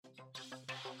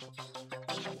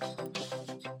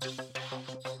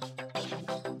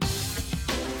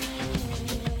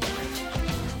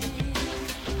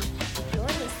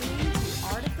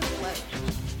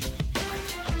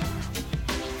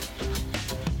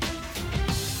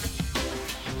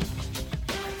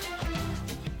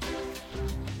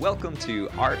Welcome to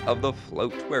Art of the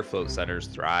Float, where float centers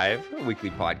thrive, a weekly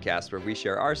podcast where we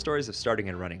share our stories of starting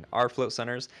and running our float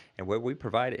centers and where we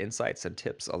provide insights and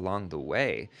tips along the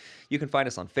way. You can find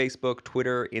us on Facebook,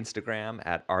 Twitter, Instagram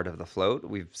at Art of the Float.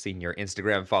 We've seen your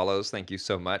Instagram follows. Thank you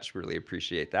so much. Really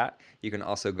appreciate that. You can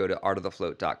also go to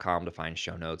artofthefloat.com to find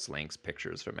show notes, links,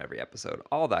 pictures from every episode,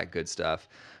 all that good stuff.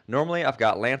 Normally, I've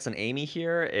got Lance and Amy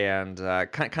here, and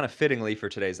kind of fittingly for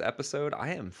today's episode,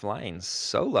 I am flying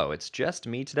solo. It's just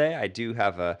me today. I do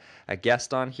have a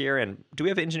guest on here, and do we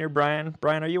have engineer Brian?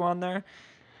 Brian, are you on there?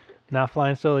 Not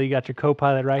flying solo. You got your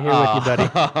co-pilot right here with you, buddy.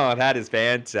 Oh, that is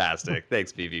fantastic.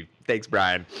 Thanks, BB. Thanks,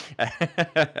 Brian.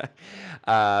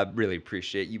 Really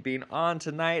appreciate you being on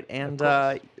tonight. And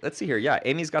let's see here. Yeah,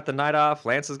 Amy's got the night off.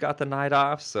 Lance has got the night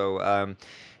off. So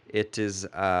it is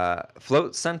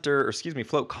Float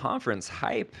Conference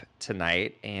hype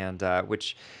tonight, and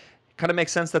which kind of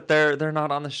makes sense that they're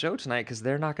not on the show tonight because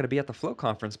they're not going to be at the Float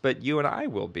Conference, but you and I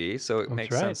will be, so it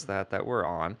makes sense that we're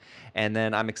on. And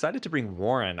then I'm excited to bring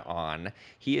Warren on.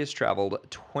 He has traveled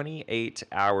 28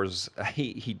 hours.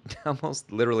 He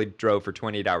almost literally drove for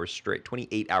 28 hours straight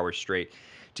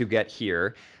to get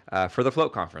here for the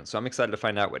Float Conference. So I'm excited to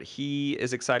find out what he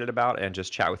is excited about and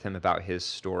just chat with him about his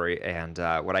story. And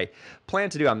what I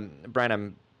plan to do,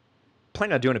 I'm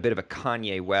planning on doing a bit of a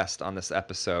Kanye West on this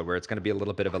episode, where it's going to be a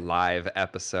little bit of a live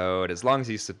episode, as long as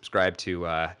you subscribe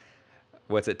to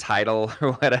what's it, Tidal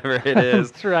or whatever it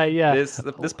is. That's right, yeah. This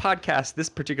podcast, this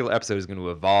particular episode is going to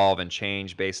evolve and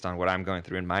change based on what I'm going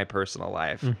through in my personal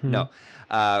life. Mm-hmm. No,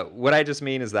 what I just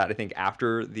mean is that I think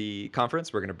after the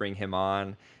conference, we're going to bring him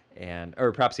on,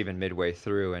 or perhaps even midway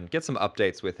through, and get some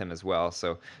updates with him as well.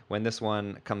 So when this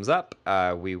one comes up,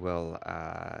 we will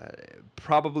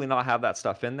probably not have that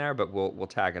stuff in there, but we'll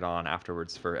tag it on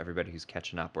afterwards for everybody who's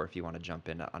catching up, or if you want to jump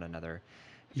in on another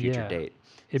future date.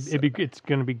 It's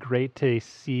going to be great to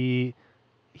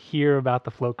hear about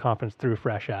the Float Conference through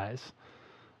fresh eyes.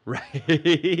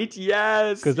 Right.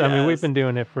 Yes. Because I mean, we've been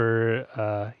doing it for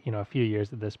a few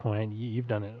years at this point. You've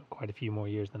done it quite a few more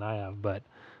years than I have, but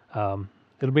it'll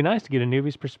be nice to get a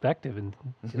newbie's perspective and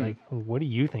like, what do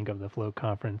you think of the Float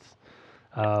Conference?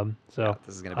 So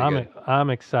this is gonna be good. I'm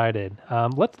excited.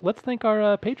 Let's thank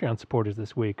our Patreon supporters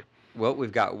this week. Well,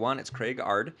 we've got one. It's Craig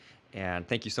Ard. And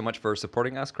thank you so much for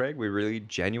supporting us, Craig. We really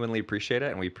genuinely appreciate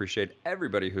it. And we appreciate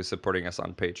everybody who's supporting us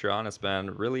on Patreon. It's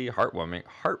been really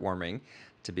heartwarming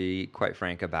to be quite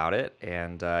frank about it.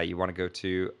 And you want to go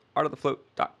to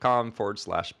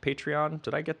artofthefloat.com/Patreon.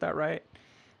 Did I get that right?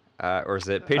 Or is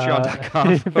it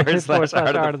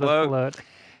patreon.com/artofthefloat?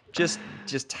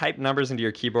 Just type numbers into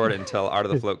your keyboard until Art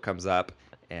of the Float comes up,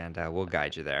 and we'll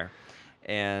guide you there.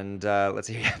 And let's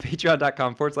see,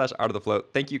 patreon.com/Art of the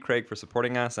Float. Thank you, Craig, for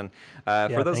supporting us. And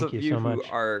for those of you who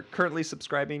are currently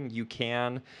subscribing, you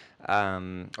can,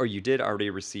 or you did already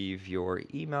receive your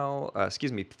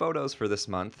photos for this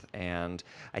month. And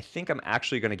I think I'm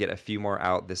actually going to get a few more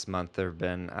out this month. There have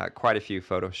been quite a few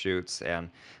photo shoots, and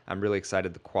I'm really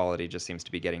excited. The quality just seems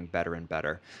to be getting better and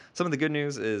better. Some of the good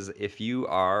news is if you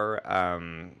are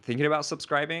thinking about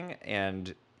subscribing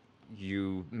and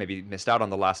you maybe missed out on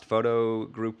the last photo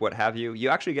group, what have you, you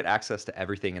actually get access to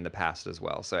everything in the past as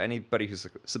well. So anybody who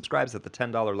subscribes at the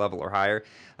 $10 level or higher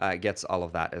gets all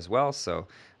of that as well. So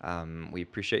we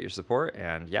appreciate your support,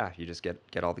 and yeah, you just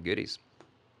get all the goodies.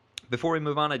 Before we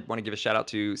move on, I want to give a shout out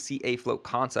to CA Float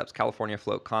Concepts, California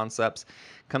Float Concepts.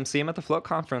 Come see them at the Float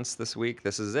Conference this week.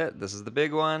 This is it. This is the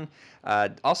big one.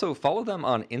 Also, follow them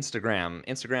on Instagram,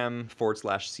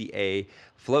 Instagram/CA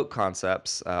Float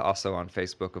Concepts. Also on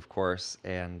Facebook, of course.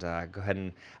 And go ahead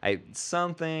and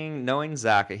knowing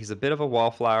Zach, he's a bit of a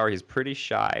wallflower. He's pretty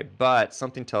shy, but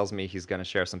something tells me he's going to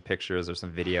share some pictures or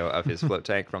some video of his float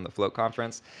tank from the Float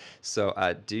Conference. So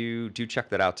do check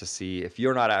that out to see, if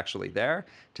you're not actually there,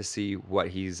 to see what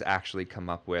he's actually come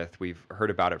up with. We've heard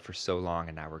about it for so long,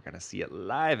 and now we're going to see it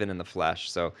live and in the flesh.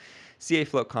 So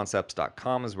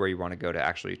cafloatconcepts.com is where you want to go to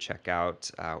actually check out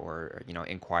or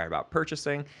inquire about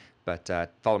purchasing. But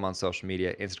follow him on social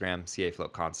media, Instagram, CA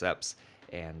Float Concepts,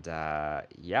 and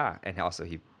and also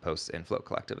he posts in Float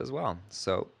Collective as well.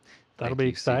 So that'll be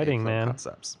exciting, man.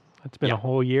 Concepts. It's been a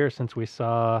whole year since we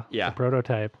saw the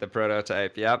prototype. The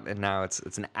prototype, yep. And now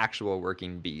it's an actual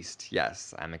working beast.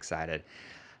 Yes, I'm excited.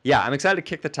 Yeah, I'm excited to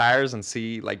kick the tires and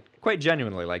see, like, quite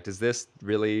genuinely, like, does this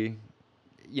really,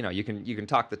 you can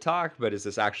talk the talk, but is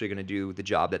this actually going to do the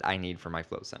job that I need for my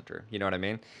float center? You know what I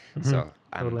mean? Hmm. So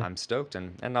I'm Totally. I'm stoked,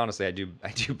 and honestly, I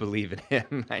do believe in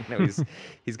him. I know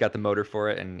he's got the motor for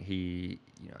it, and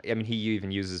I mean, he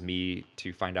even uses me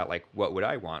to find out like what would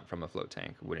I want from a float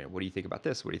tank. What do you think about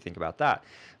this? What do you think about that?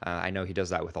 I know he does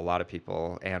that with a lot of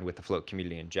people and with the float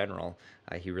community in general.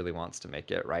 He really wants to make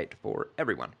it right for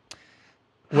everyone.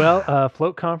 Well,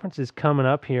 Float Conference is coming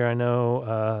up here. I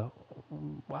know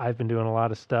I've been doing a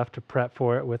lot of stuff to prep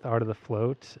for it with Art of the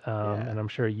Float, Yeah. and I'm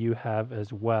sure you have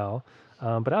as well.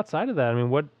 But outside of that, I mean,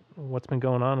 what's been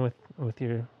going on with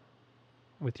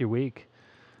your week?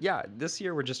 Yeah, this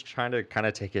year we're just trying to kind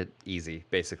of take it easy,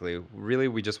 basically. Really,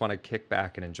 we just want to kick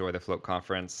back and enjoy the float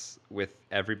conference with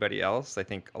everybody else. I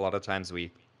think a lot of times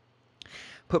we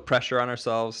put pressure on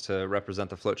ourselves to represent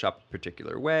the float shop a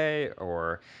particular way,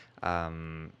 or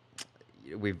um,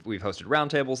 we've hosted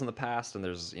roundtables in the past, and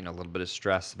there's a little bit of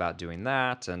stress about doing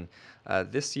that. And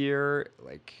this year,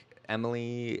 like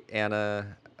Emily, Anna,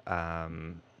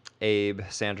 Abe,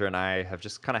 Sandra, and I have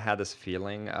just kind of had this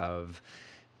feeling of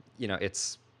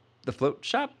it's the float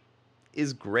shop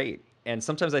is great. And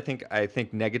sometimes I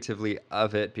think negatively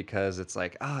of it because it's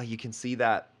like, oh, you can see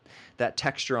that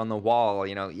texture on the wall.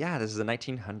 Yeah, this is a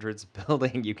 1900s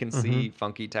building. You can Hmm. see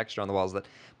funky texture on the walls,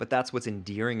 but that's what's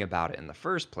endearing about it in the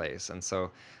first place. And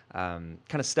so, kind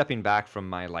of stepping back from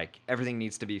my like everything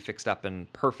needs to be fixed up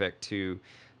and perfect to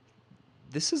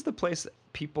this is the place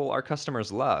that our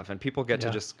customers love, and people get to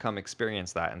Yeah. just come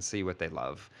experience that and see what they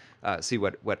love, see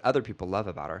what other people love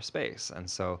about our space. And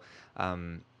so,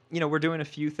 we're doing a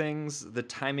few things. The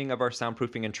timing of our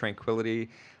soundproofing and tranquility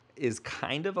is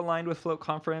kind of aligned with Float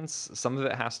Conference. Some of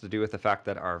it has to do with the fact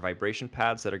that our vibration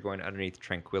pads that are going underneath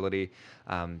Tranquility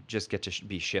just get to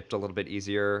be shipped a little bit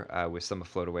easier with some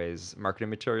of Floataway's marketing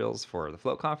materials for the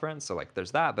Float Conference. So like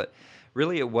there's that, but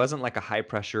really it wasn't like a high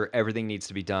pressure. Everything needs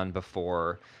to be done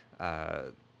uh,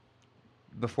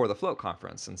 before the Float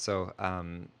Conference. And so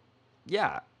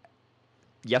yeah,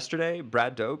 yesterday,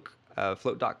 Brad Doak,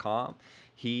 float.com,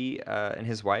 he and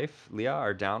his wife, Leah,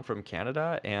 are down from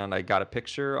Canada, and I got a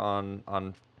picture on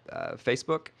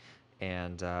Facebook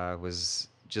and was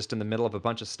just in the middle of a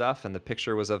bunch of stuff, and the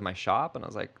picture was of my shop, and I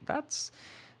was like, that's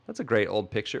a great old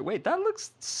picture. Wait, that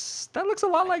looks a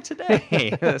lot like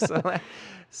today.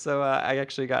 So I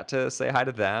actually got to say hi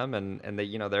to them, and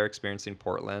they're experiencing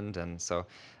Portland, and so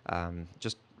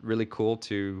just really cool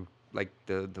to like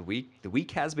the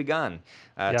week has begun.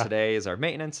 Yeah. Today is our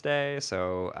maintenance day,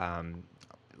 so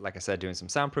like I said, doing some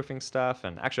soundproofing stuff,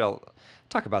 and actually I'll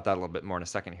talk about that a little bit more in a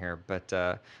second here. But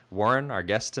Warren, our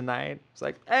guest tonight, was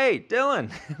like, "Hey,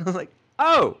 Dylan," I was like,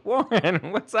 "Oh,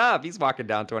 Warren, what's up?" He's walking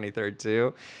down 23rd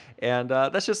too, and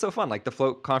that's just so fun. Like the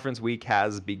Float Conference week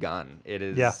has begun. It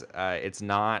Yeah. is. It's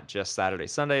not just Saturday,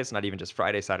 Sunday. It's not even just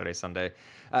Friday, Saturday, Sunday.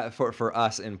 For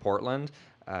us in Portland,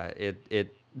 it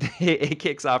it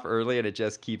kicks off early and it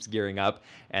just keeps gearing up,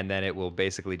 and then it will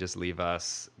basically just leave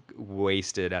us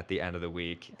wasted at the end of the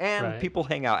week. And Right. people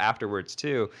hang out afterwards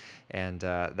too, and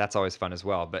that's always fun as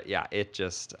well. But yeah, it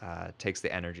just takes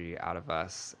the energy out of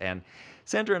us. And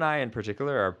Sandra and I, in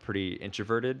particular, are pretty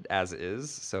introverted as is.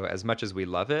 So as much as we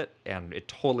love it and it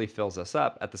totally fills us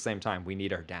up, at the same time, we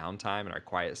need our downtime and our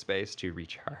quiet space to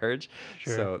recharge.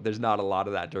 Sure. So there's not a lot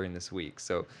of that during this week.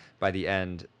 So by the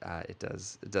end, it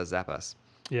does zap us.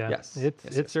 Yeah, Yes, it's yes, it's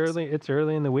yes, yes. early it's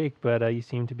early in the week, but you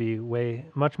seem to be way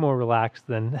much more relaxed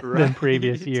than than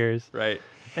previous Right, years. right.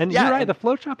 And you're Yeah, right, and the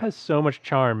float shop has so much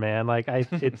charm, man. Like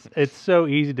it's so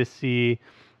easy to see,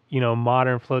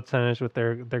 modern float centers with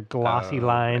their glossy oh,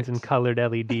 lines and right. colored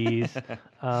LEDs.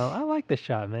 I like the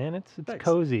shop, man. It's Thanks.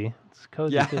 cozy. It's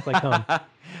cozy. It Yeah. feels like home.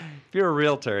 If you're a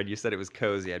realtor and you said it was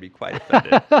cozy, I'd be quite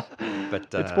offended.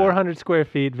 But It's 400 square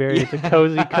feet. It's a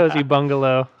yeah, cozy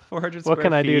bungalow. 400 What square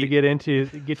can I do to feet,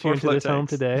 get you four into float this home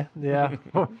tanks. today? Yeah.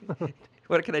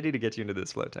 What can I do to get you into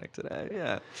this float tank today?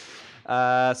 Yeah.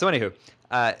 So anywho,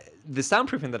 the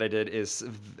soundproofing that I did is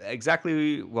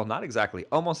exactly, well, not exactly,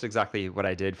 almost exactly what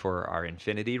I did for our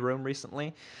Infinity room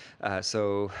recently.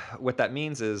 So what that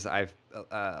means is I've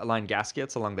aligned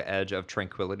gaskets along the edge of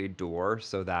Tranquility door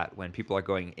so that when people are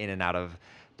going in and out of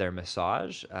their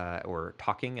massage or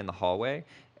talking in the hallway,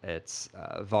 its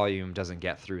volume doesn't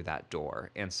get through that door.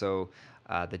 And so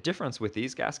the difference with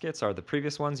these gaskets are the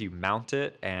previous ones, you mount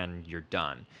it and you're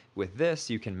done. With this,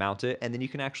 you can mount it and then you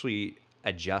can actually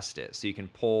adjust it. So you can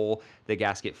pull the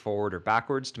gasket forward or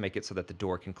backwards to make it so that the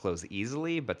door can close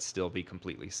easily but still be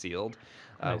completely sealed.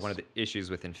 One of Nice. the issues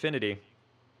with Infinity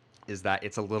is that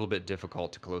it's a little bit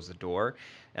difficult to close the door,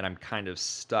 and I'm kind of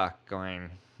stuck going,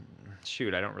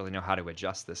 shoot, I don't really know how to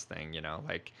adjust this thing,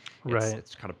 like it's Right.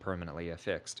 it's kind of permanently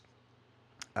affixed.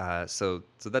 So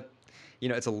that,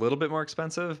 it's a little bit more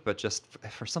expensive, but just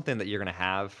for something that you're gonna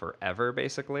have forever,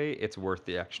 basically, it's worth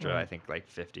the extra. I Right. think like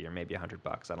 50 or maybe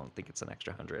 $100. I don't think it's an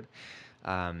extra 100.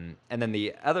 And then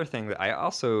the other thing that I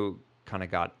also kind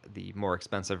of got the more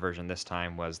expensive version this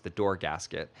time was the door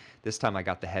gasket. This time I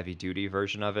got the heavy duty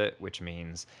version of it, which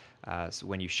means so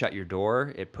when you shut your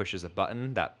door, it pushes a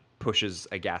button that pushes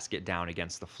a gasket down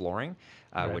against the flooring,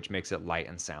 Right. which makes it light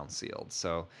and sound sealed.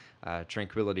 So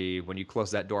Tranquility, when you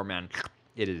close that door, man,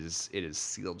 it is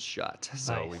sealed shut.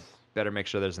 So we Nice. better make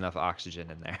sure there's enough oxygen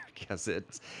in there because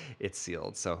it's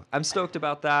sealed. So I'm stoked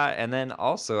about that. And then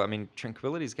also, I mean,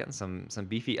 Tranquility's getting some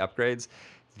beefy upgrades.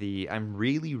 I'm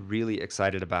really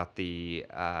excited about the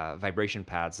vibration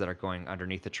pads that are going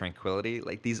underneath the Tranquility.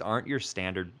 Like, these aren't your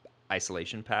standard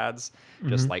isolation pads,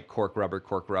 just Hmm. like cork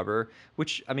rubber,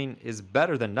 which, I mean, is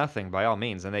better than nothing by all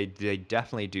means, and they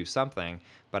definitely do something.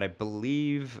 But I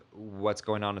believe what's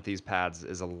going on with these pads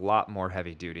is a lot more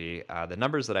heavy duty. The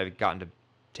numbers that I've gotten to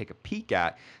take a peek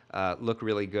at look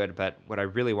really good, but what I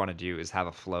really want to do is have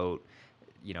a float,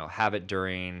 have it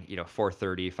during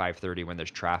 4:30, 5:30 when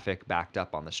there's traffic backed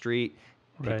up on the street.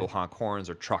 People Right. honk horns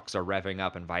or trucks are revving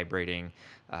up and vibrating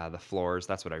the floors.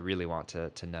 That's what I really want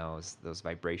to know, is those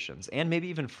vibrations, and maybe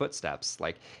even footsteps.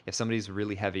 Like, if somebody's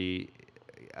really heavy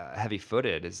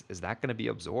footed, is that going to be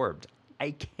absorbed?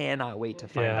 I cannot wait to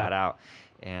find Yeah. that out,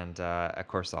 and of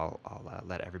course I'll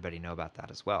let everybody know about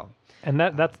that as well. And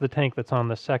Um, that's the tank that's on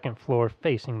the second floor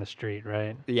facing the street,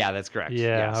 right? yeah, that's correct.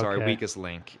 Yeah, Yeah. so our Okay. weakest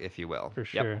link, if you will. For Yep.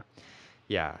 sure.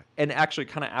 Yeah, and actually,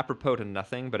 kind of apropos to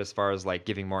nothing, but as far as like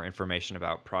giving more information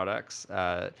about products,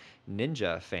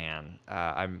 Ninja Fan,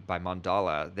 I'm by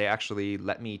Mandala. They actually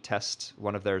let me test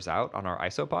one of theirs out on our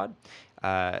Isopod,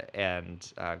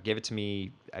 and gave it to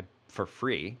me for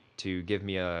free to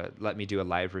let me do a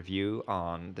live review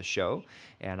on the show.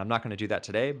 And I'm not going to do that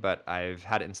today, but I've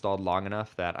had it installed long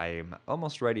enough that I'm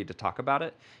almost ready to talk about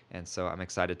it, and so I'm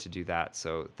excited to do that.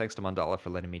 So thanks to Mandala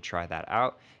for letting me try that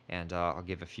out, and I'll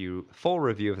give a full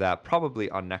review of that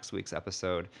probably on next week's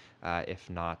episode, if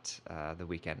not the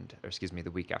week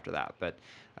after that. But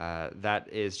that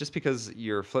is just because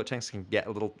your float tanks can get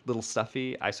a little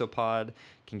stuffy. Isopod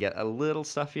can get a little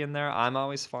stuffy in there. I'm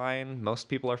always fine. Most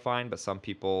people are fine, but some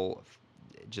people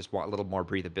just want a little more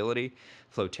breathability.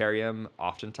 Floatarium,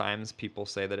 oftentimes people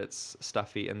say that it's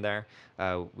stuffy in there.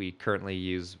 We currently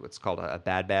use what's called a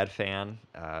Bad fan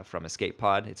from Escape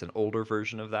Pod. It's an older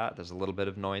version of that. There's a little bit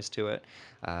of noise to it,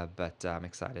 but I'm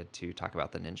excited to talk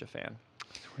about the Ninja Fan.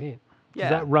 Sweet. Yeah,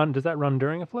 Does that run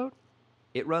during a float?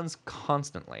 it runs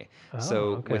constantly. Oh, So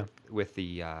okay. with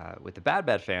the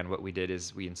Bad fan, what we did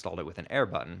is we installed it with an air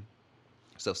button.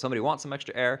 So if somebody wants some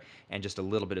extra air and just a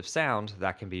little bit of sound,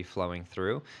 that can be flowing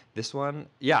through. This one,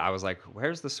 yeah, I was like,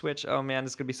 where's the switch? Oh man,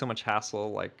 it's gonna be so much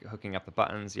hassle, like hooking up the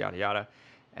buttons, yada yada.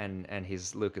 And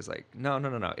Luke is like,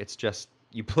 no. It's just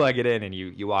you plug it in and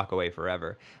you walk away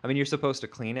forever. I mean, you're supposed to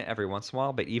clean it every once in a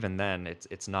while, but even then,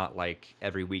 it's not like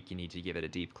every week you need to give it a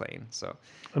deep clean. So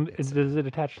it's Does it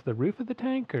attach to the roof of the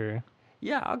tank or?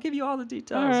 yeah, I'll give you all the All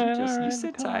details. right, You all right.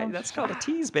 sit tight. That's called a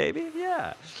tease, baby.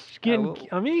 Yeah. We'll,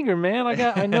 I'm eager, man.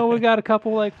 I know we got a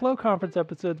couple like flow conference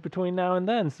episodes between now and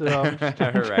then, so I'm just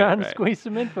trying to right. squeeze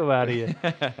some info out of you.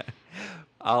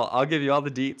 I'll give you all the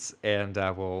deets, and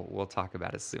we'll talk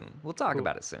about it soon. We'll talk Cool.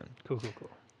 about it soon. Cool.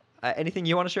 Anything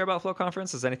you want to share about Flow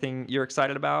Conference? Is anything you're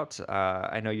excited about?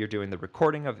 I know you're doing the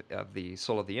recording of the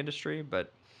Soul of the Industry,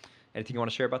 but anything you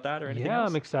want to share about that or anything Yeah, I'm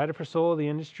else? excited for Soul of the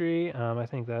Industry. I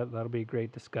think that'll be a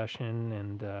great discussion,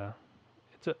 and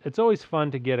it's always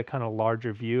fun to get a kind of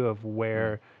larger view of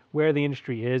Mm. where the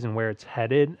industry is and where it's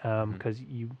headed, Hmm. because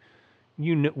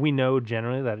we know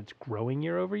generally that it's growing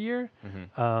year over year,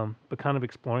 Hmm. but kind of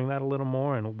exploring that a little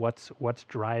more and what's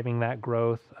driving that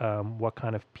growth, what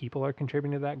kind of people are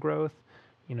contributing to that growth.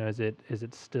 Is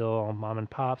it still mom and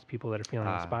pops, people that are feeling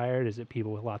Uh, inspired? Is it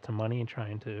people with lots of money and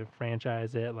trying to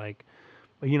franchise it? Like,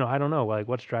 I don't know, like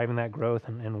what's driving that growth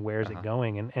and where's it uh-huh.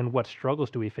 going, and what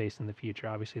struggles do we face in the future?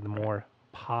 Obviously, the Right. more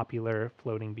popular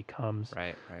floating becomes,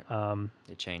 Right. um,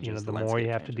 It changes. The the more you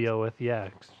landscape have to changes. deal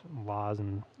with, laws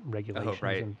and Oh, regulations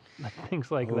right. and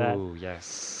things like that. Oh,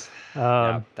 yes.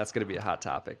 Yeah, Um, that's going to be a hot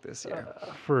topic this year.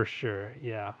 for sure,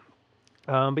 yeah.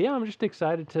 But yeah, I'm just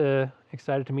excited to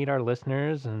meet our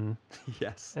listeners, and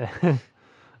Yes.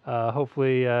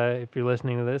 hopefully, if you're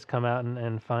listening to this, come out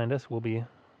and find us. We'll be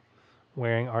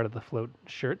wearing Art of the Float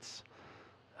shirts.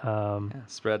 Yeah,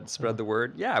 spread the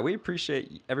word. Yeah, we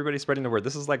appreciate everybody spreading the word.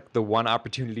 This is like the one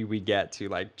opportunity we get to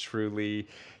like truly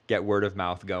get word of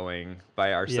mouth going by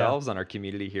Yeah. ourselves on our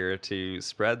community here to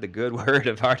spread the good word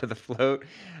of Art of the Float.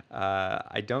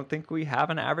 I don't think we have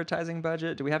an advertising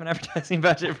budget. Do we have an advertising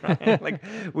budget, Brian? Like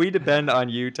we depend on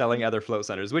you telling other float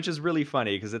centers, which is really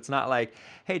funny because it's not like,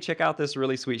 hey, check out this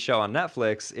really sweet show on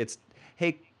Netflix. It's,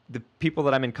 hey, the people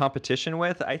that I'm in competition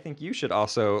with, I think you should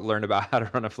also learn about how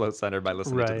to run a float center by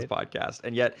listening to this Right. podcast.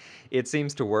 And yet it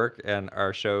seems to work and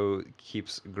our show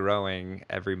keeps growing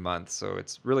every month. So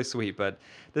it's really sweet. But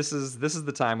this is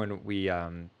the time when we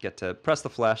get to press the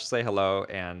flesh, say hello,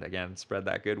 and again, spread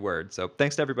that good word. So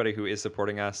thanks to everybody who is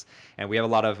supporting us. And we have a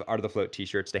lot of Art of the Float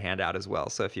t-shirts to hand out as well.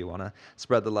 So if you want to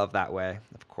spread the love that way,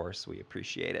 of course, we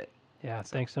appreciate it. Yeah.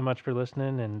 Thanks so much for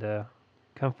listening, and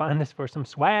come find us for some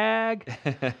swag.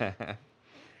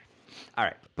 All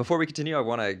right. Before we continue, I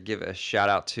want to give a shout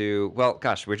out to, well,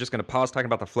 gosh, we're just going to pause talking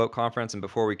about the Float Conference. And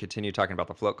before we continue talking about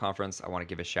the Float Conference, I want to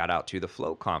give a shout out to the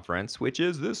Float Conference, which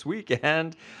is this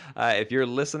weekend. If you're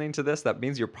listening to this, that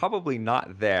means you're probably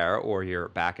not there or you're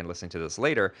back and listening to this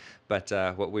later. But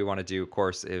what we want to do, of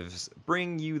course, is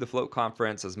bring you the Float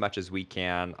Conference as much as we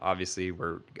can. Obviously,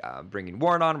 we're bringing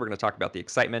Warren on. We're going to talk about the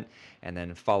excitement and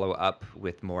then follow up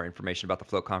with more information about the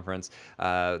Float Conference.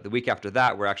 The week after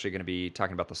that, we're actually going to be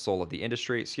talking about the soul of the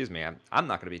industry. Excuse me, I'm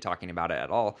not going to be talking about it at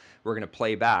all. We're going to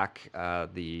play back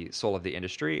the soul of the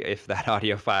industry if that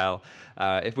audio file,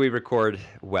 if we record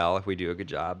well, if we do a good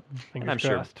job. Fingers and I'm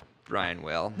crossed. sure Brian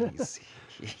will.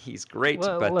 He's great.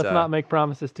 Well, but let's not make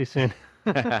promises too soon.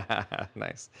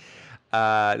 Nice.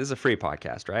 This is a free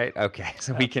podcast, right? Okay,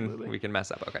 so Absolutely. we can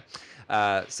mess up.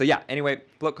 Okay. So yeah. Anyway,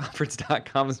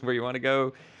 floatconference.com is where you want to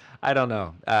go. I don't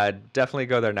know. Definitely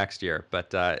go there next year,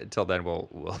 but until then, we'll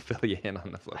fill you in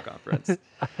on the Float Conference.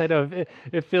 I know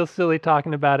it feels silly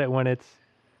talking about it when it's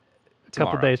a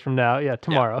couple Tomorrow. days from now. Yeah,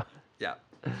 tomorrow. Yeah.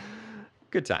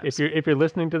 Good times. If you're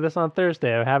listening to this on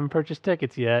Thursday, I haven't purchased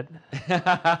tickets yet.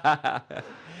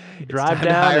 Drive time to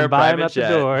down hire a and buy them private at jet.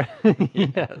 the door.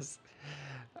 Yes.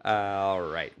 All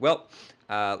right. Well,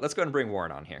 let's go ahead and bring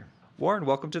Warren on here. Warren,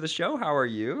 welcome to the show. How are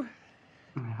you?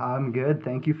 I'm good.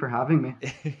 Thank you for having me.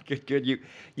 Good.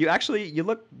 You actually you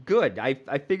look good. I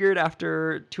figured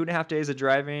after 2.5 days of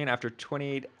driving, after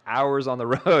 28 hours on the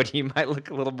road, you might look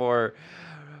a little more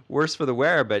worse for the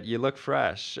wear, but you look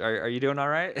fresh. Are you doing all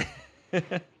right?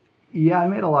 Yeah, I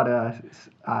made a lot of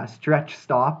stretch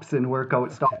stops and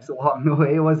workout stops along the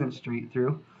way. It wasn't straight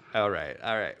through. All right.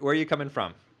 Where are you coming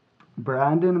from?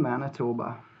 Brandon,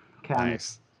 Manitoba, Canada.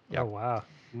 Nice. Oh Yep. wow,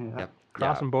 Yeah, Yep.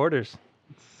 crossing borders.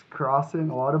 it's crossing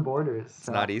a lot of borders. It's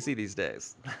not easy these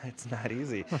days. It's not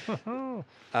easy.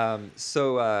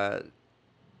 So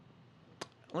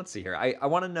let's see here. I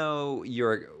want to know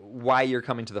why you're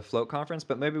coming to the Float Conference,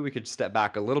 but maybe we could step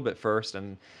back a little bit first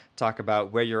and talk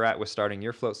about where you're at with starting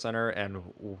your float center and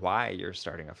why you're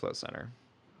starting a float center.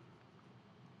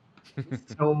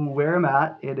 So where I'm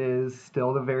at, it is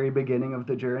still the very beginning of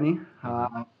the journey.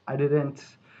 I didn't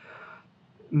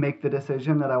make the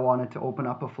decision that I wanted to open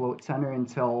up a float center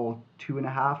until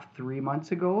 2.5, 3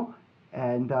 months ago.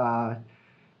 And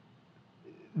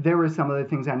there were some of the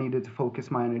things I needed to focus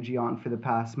my energy on for the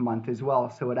past month as well.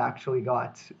 So it actually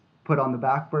got put on the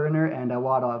back burner, and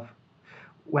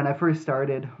when I first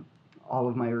started all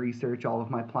of my research, all of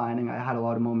my planning, I had a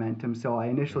lot of momentum. So I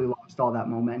initially lost all that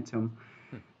momentum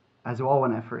as well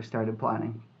when I first started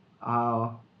planning.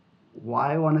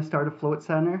 Why I want to start a float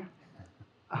center?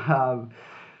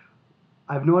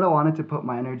 I've known I wanted to put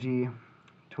my energy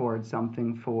towards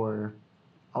something for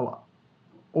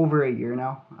over a year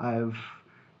now.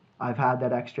 I've had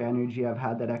that extra energy. I've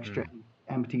had that extra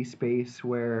empty space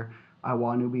where I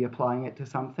want to be applying it to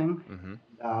something.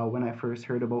 When I first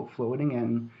heard about floating,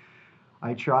 and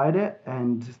I tried it,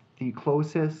 and the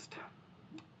closest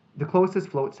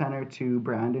float center to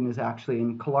Brandon is actually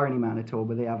in Killarney,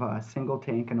 Manitoba. They have a single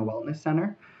tank and a wellness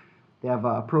center. They have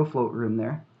a pro float room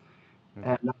there.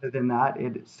 And other than that,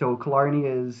 so Killarney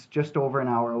is just over an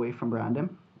hour away from Brandon,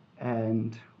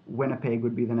 and Winnipeg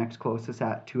would be the next closest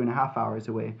at 2.5 hours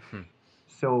away.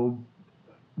 So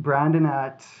Brandon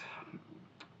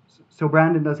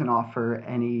doesn't offer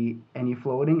any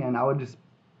floating, and I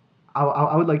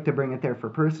would like to bring it there for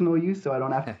personal use, so I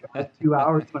don't have to drive 2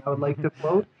 hours when I would like to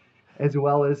float, as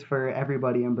well as for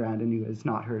everybody in Brandon who has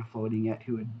not heard of floating yet,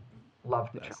 who would love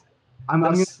to try. I'm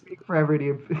going to speak for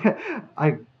everybody.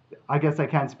 I guess I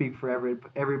can't speak for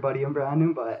everybody in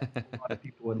Brandon, but a lot of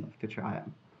people would love to try it.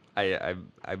 I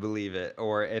I believe it.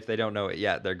 Or if they don't know it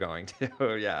yet, they're going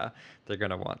to. Yeah, they're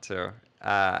gonna want to.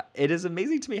 It is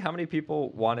amazing to me how many people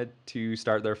wanted to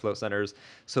start their float centers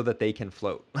so that they can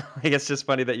float. Like it's just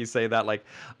funny that you say that. Like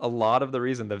a lot of the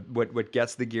reason that what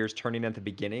gets the gears turning at the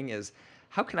beginning is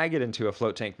how can I get into a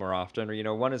float tank more often?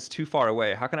 Or one is too far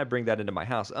away. How can I bring that into my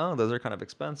house? Oh, those are kind of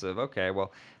expensive. Okay,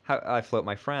 well, how I float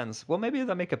my friends. Well, maybe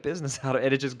they'll make a business out of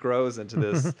it. It just grows into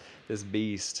this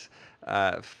beast.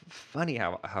 Funny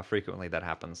how frequently that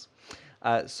happens.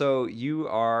 So you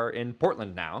are in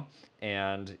Portland now,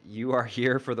 and you are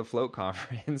here for the Float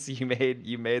Conference. You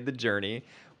made the journey.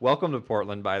 Welcome to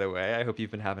Portland, by the way. I hope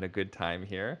you've been having a good time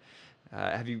here.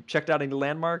 Have you checked out any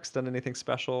landmarks? Done anything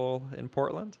special in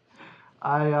Portland?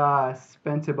 I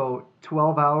spent about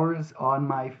 12 hours on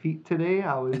my feet today.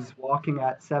 I was walking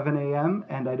at 7 a.m.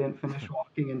 and I didn't finish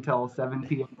walking until 7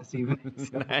 p.m. this evening.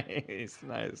 So Nice,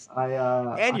 nice. I,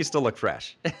 And you still look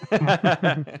fresh.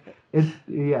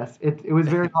 it was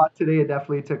very hot today. It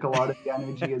definitely took a lot of the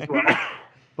energy as well.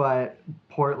 But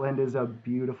Portland is a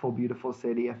beautiful, beautiful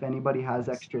city. If anybody has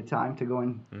Nice. extra time to go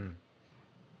and Mm,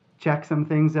 check some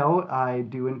things out, I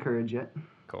do encourage it.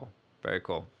 cool. Very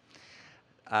cool.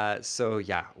 So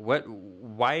yeah,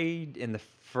 why in the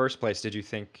first place did you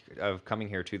think of coming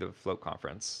here to the Float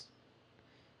Conference?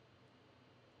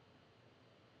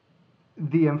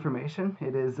 The information,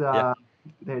 it is, Yeah.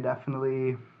 they're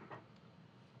definitely.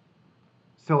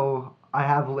 So I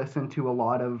have listened to a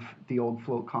lot of the old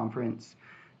Float Conference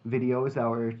videos that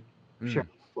were shared Mm,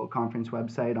 on the Float Conference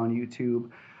website on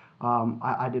YouTube.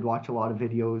 I did watch a lot of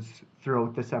videos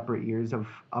throughout the separate years of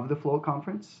the Float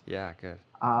Conference. yeah, good.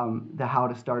 The How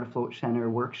to Start a Float Center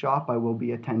workshop, I will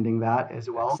be attending that as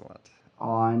well Excellent.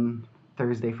 on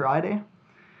Thursday, Friday.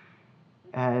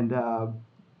 And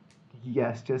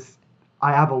yes, just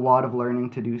I have a lot of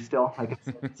learning to do still. Like I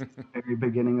said, this is the very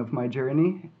beginning of my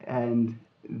journey, and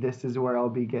this is where I'll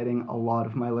be getting a lot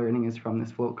of my learning is from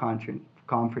this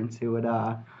conference. It would,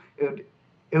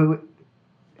 it would,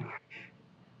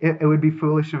 it would be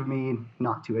foolish of me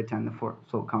not to attend the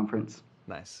float conference.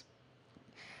 Nice.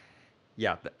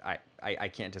 Yeah, I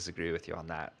can't disagree with you on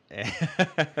that.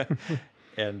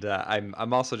 And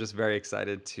I'm also just very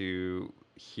excited to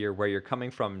hear where you're coming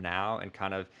from now and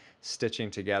kind of stitching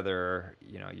together,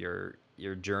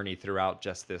 your journey throughout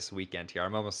just this weekend here.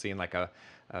 I'm almost seeing like a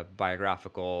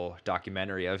biographical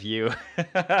documentary of you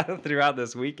throughout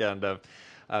this weekend of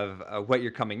what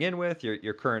you're coming in with,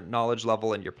 your current knowledge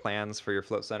level and your plans for your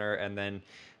float center, and then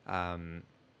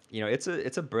it's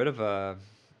a bit of a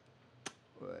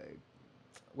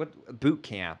what boot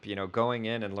camp, going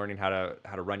in and learning how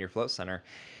to run your float center.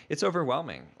 It's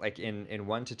overwhelming, like in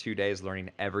 1 to 2 days learning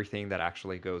everything that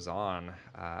actually goes on.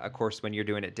 Of course, when you're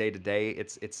doing it day to day,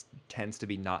 it's tends to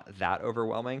be not that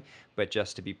overwhelming, but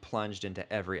just to be plunged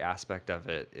into every aspect of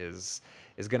it is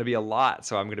going to be a lot.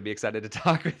 So I'm going to be excited to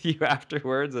talk with you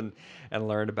afterwards and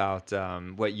learn about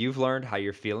what you've learned, how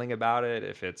you're feeling about it,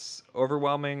 if it's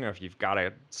overwhelming or if you've got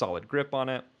a solid grip on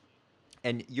it.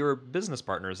 And your business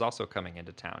partner is also coming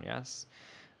into town, yes?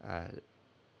 Uh,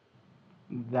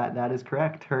 That is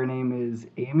correct. Her name is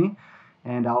Amy,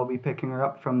 and I'll be picking her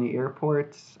up from the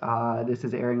airport. This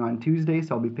is airing on Tuesday,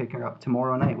 so I'll be picking her up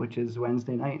tomorrow night, which is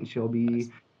Wednesday night, and she'll nice.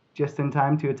 be just in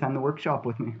time to attend the workshop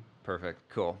with me. Perfect.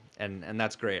 Cool. And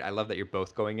that's great. I love that you're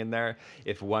both going in there.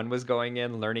 If one was going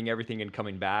in, learning everything and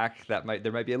coming back, there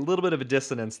might be a little bit of a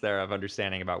dissonance there of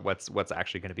understanding about what's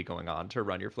actually going to be going on to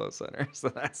run your flow center. So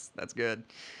that's good.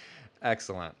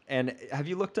 Excellent. And have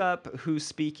you looked up who's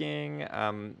speaking?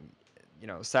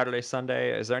 Saturday,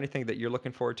 Sunday. Is there anything that you're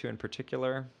looking forward to in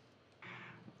particular?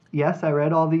 Yes, I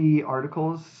read all the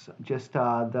articles, just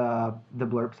the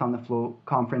blurbs on the Float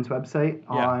conference website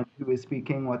Yeah. on who is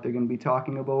speaking, what they're going to be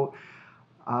talking about.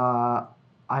 Uh,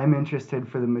 I'm interested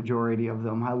for the majority of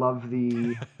them. I love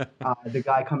the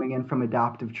guy coming in from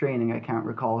adaptive training. I can't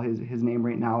recall his name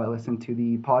right now. I listened to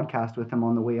the podcast with him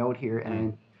on the way out here, Mm,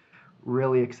 and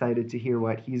really excited to hear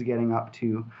what he's getting up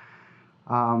to.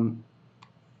 Um,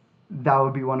 that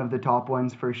would be one of the top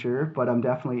ones for sure, but I'm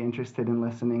definitely interested in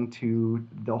listening to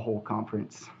the whole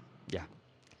conference. yeah.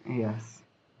 Yes.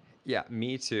 Yeah,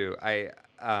 me too.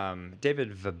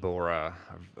 David Vibora.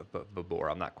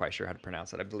 I'm not quite sure how to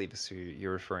pronounce it. I believe is who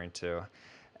you're referring to.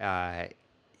 Uh,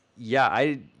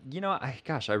 yeah,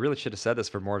 gosh, I really should have said this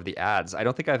for more of the ads. I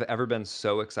don't think I've ever been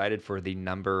so excited for the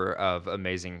number of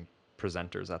amazing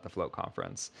presenters at the Float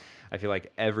Conference. I feel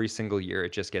like every single year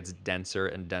it just gets denser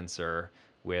and denser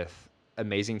with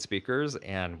amazing speakers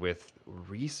and with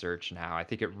research now. I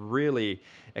think it really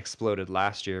exploded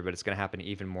last year, but it's going to happen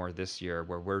even more this year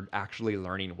where we're actually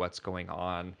learning what's going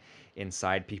on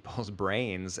inside people's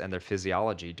brains and their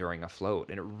physiology during a float.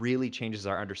 And it really changes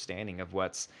our understanding of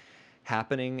what's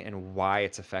happening and why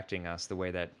it's affecting us the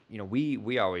way that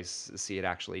we always see it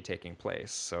actually taking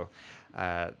place. So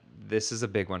this is a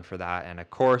big one for that. And of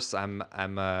course, I'm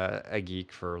a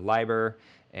geek for Liber,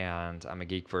 and I'm a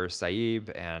geek for Saib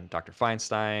and Dr.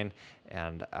 Feinstein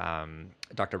and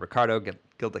Dr. Ricardo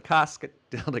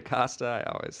Gildacosta. I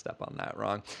always step on that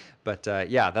wrong, but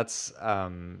yeah, that's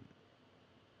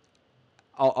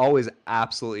always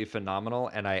absolutely phenomenal,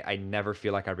 and I never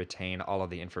feel like I retain all of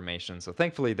the information. So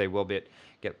thankfully they will get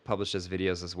published as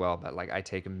videos as well, but like I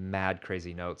take mad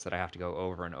crazy notes that I have to go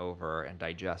over and over and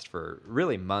digest for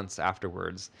really months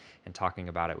afterwards, and talking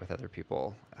about it with other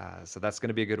people. So that's going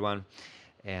to be a good one.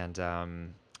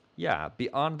 And yeah,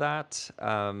 beyond that,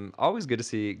 always good to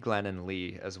see Glenn and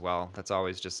Lee as well. That's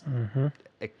always just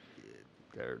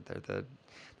they're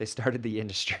they started the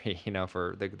industry,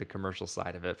 for the commercial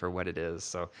side of it, for what it is.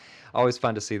 So always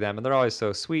fun to see them. And they're always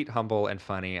so sweet, humble, and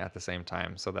funny at the same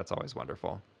time. So that's always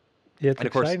wonderful. Yeah, it's and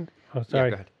of course, exciting. Oh, sorry. Yeah,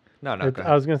 go ahead. No, go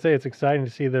ahead. I was going to say it's exciting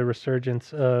to see the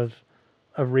resurgence of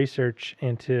research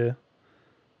into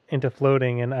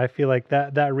floating. And I feel like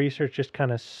that research just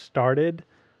kind of started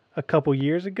a couple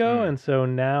years ago. And so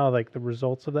now like the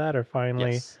results of that are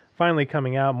finally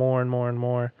coming out more and more and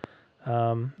more.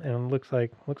 And it looks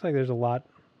like there's a lot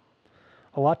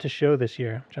to show this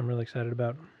year, which I'm really excited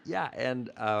about. Yeah, and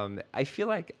I feel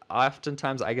like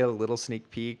oftentimes I get a little sneak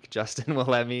peek. Justin will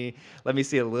let me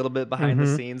see a little bit behind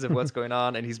the scenes of what's going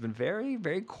on, and he's been very,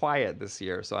 very quiet this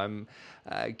year. So I'm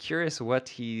curious what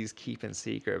he's keeping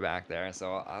secret back there.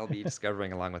 So I'll be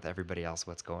discovering along with everybody else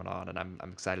what's going on, and I'm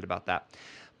excited about that.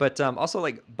 But also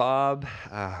like Bob,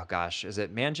 oh gosh, is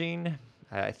it Mangine?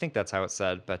 I think that's how it's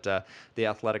said, but the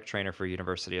athletic trainer for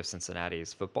University of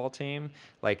Cincinnati's football team,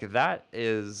 like that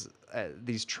is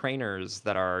these trainers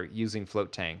that are using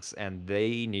float tanks, and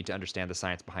they need to understand the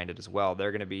science behind it as well.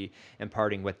 They're going to be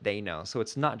imparting what they know. So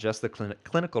it's not just the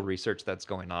clinical research that's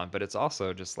going on, but it's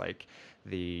also just like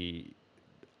the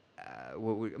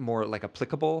more like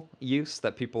applicable use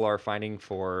that people are finding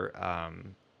for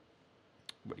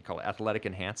what do you call it, athletic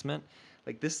enhancement.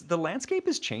 Like the landscape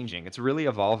is changing. It's really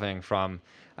evolving from,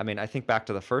 I think back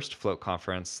to the first float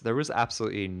conference, there was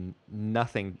absolutely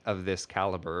nothing of this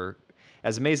caliber.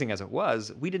 As amazing as it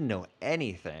was, we didn't know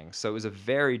anything. So it was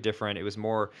it was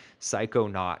more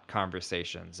psychonaut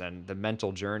conversations and the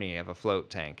mental journey of a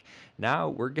float tank. Now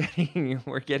we're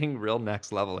getting real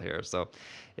next level here. So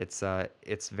it's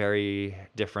very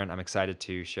different. I'm excited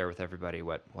to share with everybody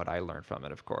what I learned from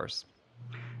it, of course.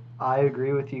 I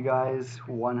agree with you guys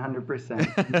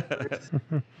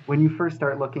 100%. When you first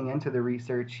start looking into the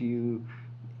research, you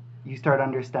start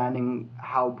understanding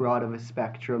how broad of a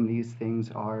spectrum these things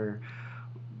are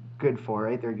good for,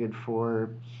 right? They're good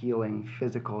for healing,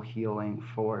 physical healing,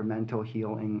 for mental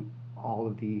healing, all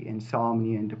of the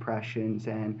insomnia and depressions,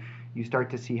 and you start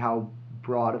to see how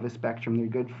broad of a spectrum they're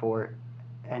good for.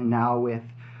 And now with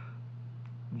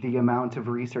the amount of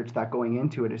research that going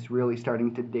into it is really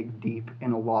starting to dig deep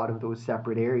in a lot of those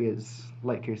separate areas.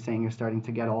 Like you're saying, you're starting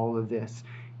to get all of this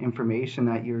information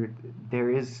that there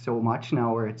is so much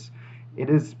now where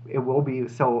it will be.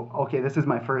 So, okay, this is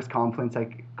my first conference. I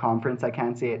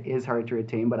can't say it is hard to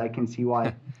retain, but I can see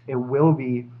why it will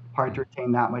be hard to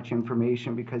retain that much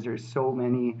information, because there's so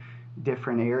many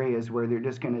different areas where they're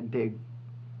just going to dig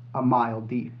a mile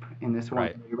deep in this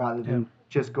one, rather than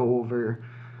just go over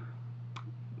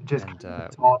the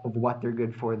top of what they're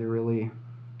good for. They're really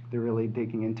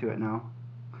digging into it now.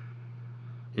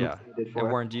 Yeah. And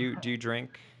Warren, do you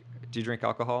drink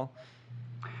alcohol?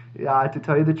 Yeah, to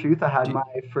tell you the truth, I had my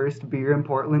first beer in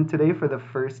Portland today for the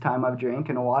first time I've drank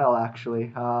in a while,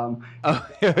 actually. Was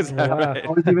that right? I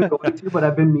was even going to, but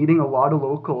I've been meeting a lot of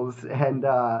locals, and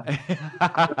how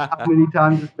many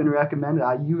times it's been recommended.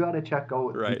 You got to check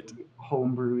out the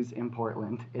home brews in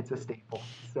Portland. It's a staple.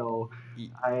 So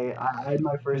I had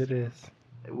my first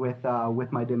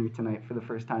with my dinner tonight for the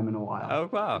first time in a while. Oh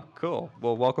wow, cool.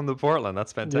 Well, welcome to Portland.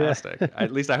 That's fantastic. Yeah.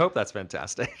 At least I hope that's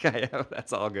fantastic. I hope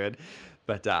that's all good.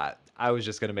 But I was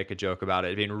just going to make a joke about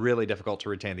it being really difficult to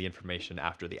retain the information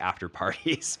after the after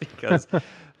parties, because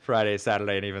Friday,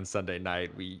 Saturday, and even Sunday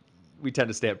night we tend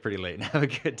to stay up pretty late and have a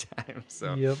good time.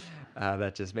 So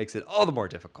that just makes it all the more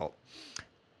difficult.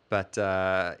 But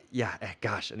yeah,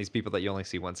 gosh, and these people that you only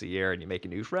see once a year and you make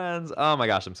new friends. Oh my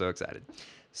gosh, I'm so excited.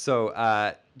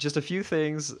 So just a few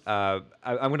things. I'm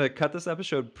going to cut this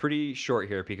episode pretty short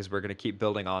here because we're going to keep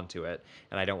building onto it,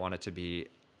 and I don't want it to be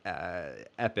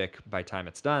epic by time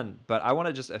it's done. But I want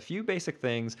to just a few basic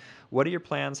things. What are your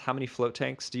plans? How many float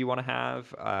tanks do you want to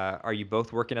have? Are you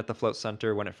both working at the float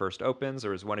center when it first opens,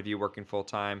 or is one of you working full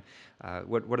time?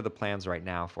 What are the plans right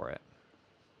now for it?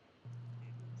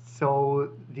 So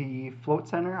the float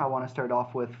center, I want to start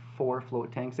off with 4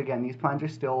 float tanks. Again, these plans are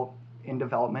still in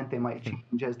development. They might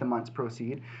change as the months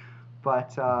proceed.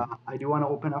 But I do want to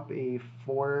open up a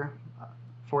four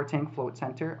tank float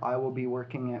center. I will be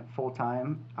working it full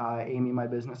time. Amy, my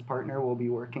business partner, will be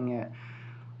working it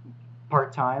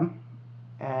part time,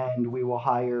 and we will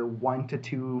hire 1 to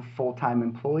 2 full time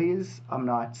employees. I'm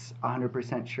not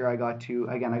 100% sure. I got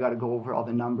to go over all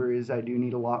the numbers. I do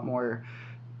need a lot more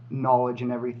knowledge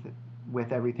and everything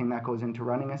with everything that goes into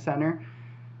running a center.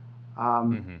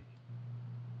 Um, Mm-hmm.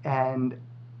 and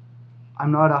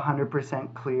I'm not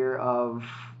 100% clear of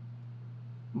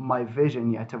my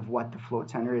vision yet of what the float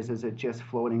center is. Is it just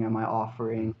floating? Am I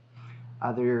offering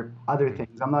other Mm-hmm.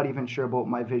 things? I'm not even sure about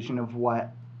my vision of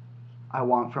what I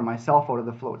want for myself out of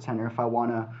the float center. If I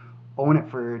want to own it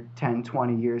for 10,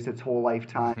 20 years, its whole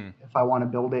lifetime, Mm-hmm. if I want to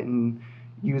build it and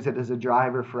use it as a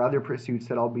driver for other pursuits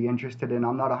that I'll be interested in,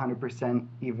 I'm not even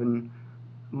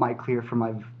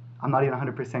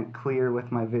 100% clear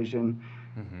with my vision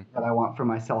Mm-hmm. that I want for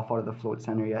myself out of the float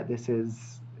center yet. This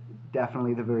is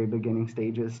definitely the very beginning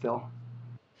stages still.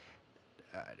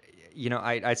 uh,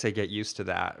 I'd say get used to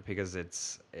that because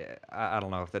I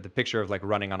don't know, that the picture of like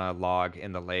running on a log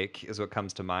in the lake is what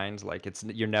comes to mind. Like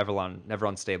you're never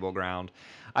on stable ground.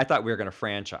 I thought we were gonna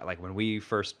franchise. Like when we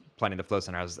first planning the float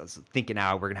center, I was thinking,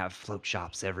 we're gonna have float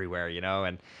shops everywhere,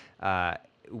 and uh,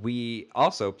 we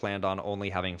also planned on only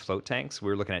having float tanks. We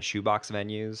were looking at shoebox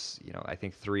venues, I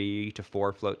think 3 to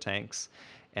 4 float tanks,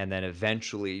 and then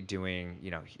eventually doing,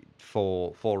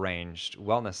 full ranged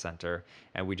wellness center.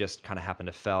 And we just kind of happened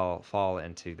to fall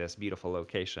into this beautiful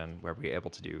location where we were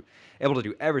able to do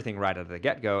everything right out of the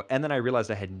get-go. And then I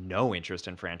realized I had no interest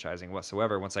in franchising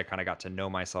whatsoever once I kind of got to know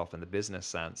myself in the business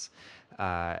sense.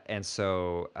 And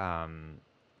so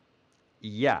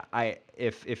yeah,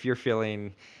 if you're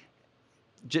feeling,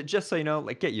 just so you know,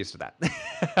 like, get used to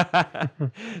that.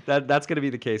 That's going to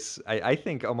be the case. I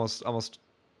think almost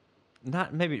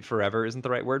not, maybe forever isn't the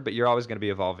right word, but you're always going to be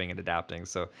evolving and adapting.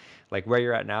 So, like where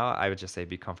you're at now, I would just say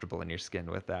be comfortable in your skin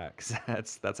with that,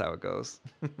 because that's how it goes.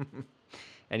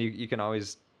 And you can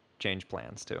always change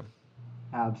plans too.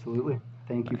 Absolutely.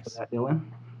 Thank you for Nice. that, Dylan.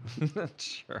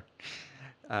 Sure.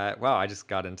 Wow, I just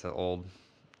got into old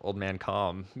man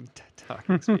calm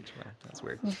talking speech. Man, that's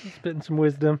weird. Spitting some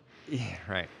wisdom. Yeah,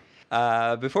 right.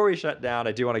 Before we shut down,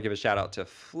 I do want to give a shout out to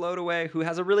Floataway, who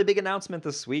has a really big announcement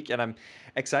this week, and I'm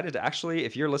excited to actually,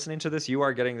 if you're listening to this, you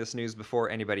are getting this news before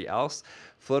anybody else.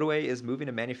 Floataway is moving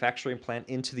a manufacturing plant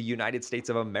into the United States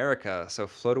of America. So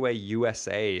Floataway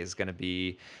USA is going to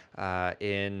be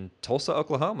in Tulsa,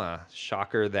 Oklahoma.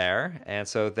 Shocker there. And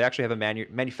so they actually have a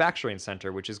manufacturing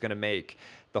center, which is going to make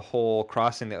the whole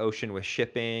crossing the ocean with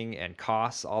shipping and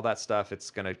costs, all that stuff. It's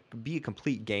going to be a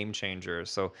complete game changer.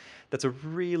 So that's a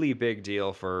really big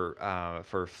deal for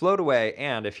Floataway.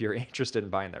 And if you're interested in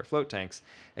buying their float tanks,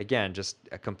 again, just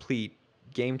a complete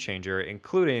game changer,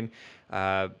 including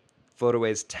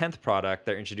Floataway's 10th product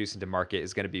they're introducing to market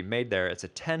is going to be made there. It's a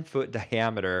 10-foot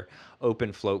diameter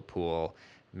open float pool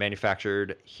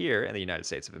manufactured here in the United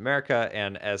States of America.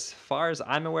 And as far as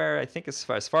I'm aware, I think as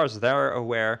far as they're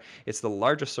aware, it's the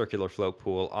largest circular float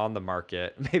pool on the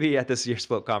market. Maybe at this year's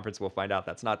float conference we'll find out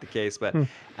that's not the case, but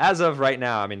as of right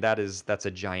now, I mean, that's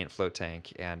a giant float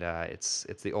tank, and it's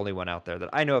the only one out there that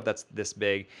I know of that's this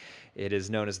big. It is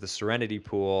known as the Serenity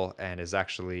Pool and is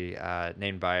actually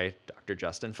named by Dr.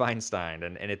 Justin Feinstein,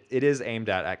 and it is aimed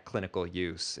at clinical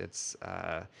use. It's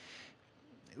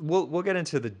we'll get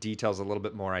into the details a little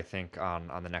bit more, I think,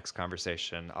 on the next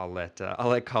conversation. I'll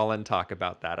let Colin talk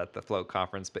about that at the Float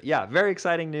conference. But yeah, very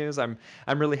exciting news. I'm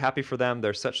really happy for them.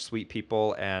 They're such sweet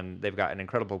people, and they've got an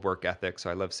incredible work ethic. So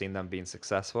I love seeing them being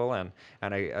successful, and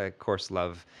I of course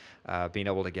love being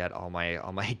able to get all my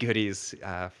goodies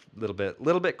a little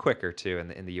bit quicker too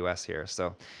in the U.S. here.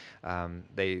 So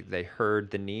they heard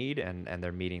the need, and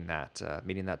they're meeting that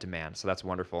demand. So that's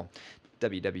wonderful.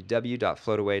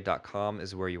 www.floataway.com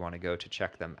is where you want to go to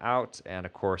check them out. And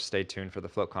of course, stay tuned for the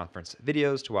Float Conference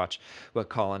videos to watch what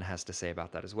Colin has to say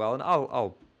about that as well. And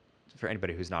I'll for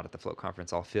anybody who's not at the Float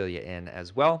Conference, I'll fill you in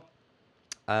as well.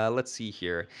 Let's see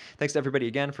here. Thanks to everybody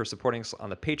again for supporting us on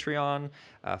the Patreon.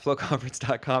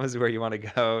 Floatconference.com is where you want to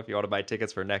go if you want to buy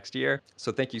tickets for next year.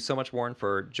 So thank you so much, Warren,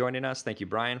 for joining us. Thank you,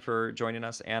 Brian, for joining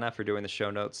us. Anna, for doing the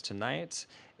show notes tonight.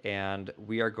 And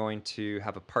we are going to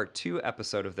have a part 2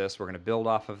 episode of this. We're going to build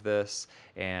off of this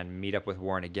and meet up with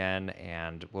Warren again,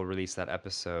 and we'll release that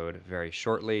episode very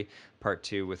shortly. Part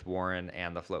 2 with Warren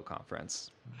and the Float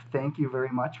Conference. Thank you very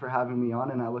much for having me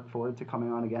on, and I look forward to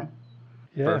coming on again.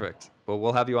 Yeah. Perfect. Well,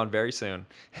 we'll have you on very soon.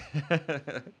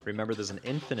 Remember, there's an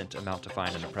infinite amount to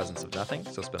find in the presence of nothing,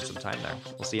 so spend some time there.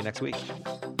 We'll see you next week.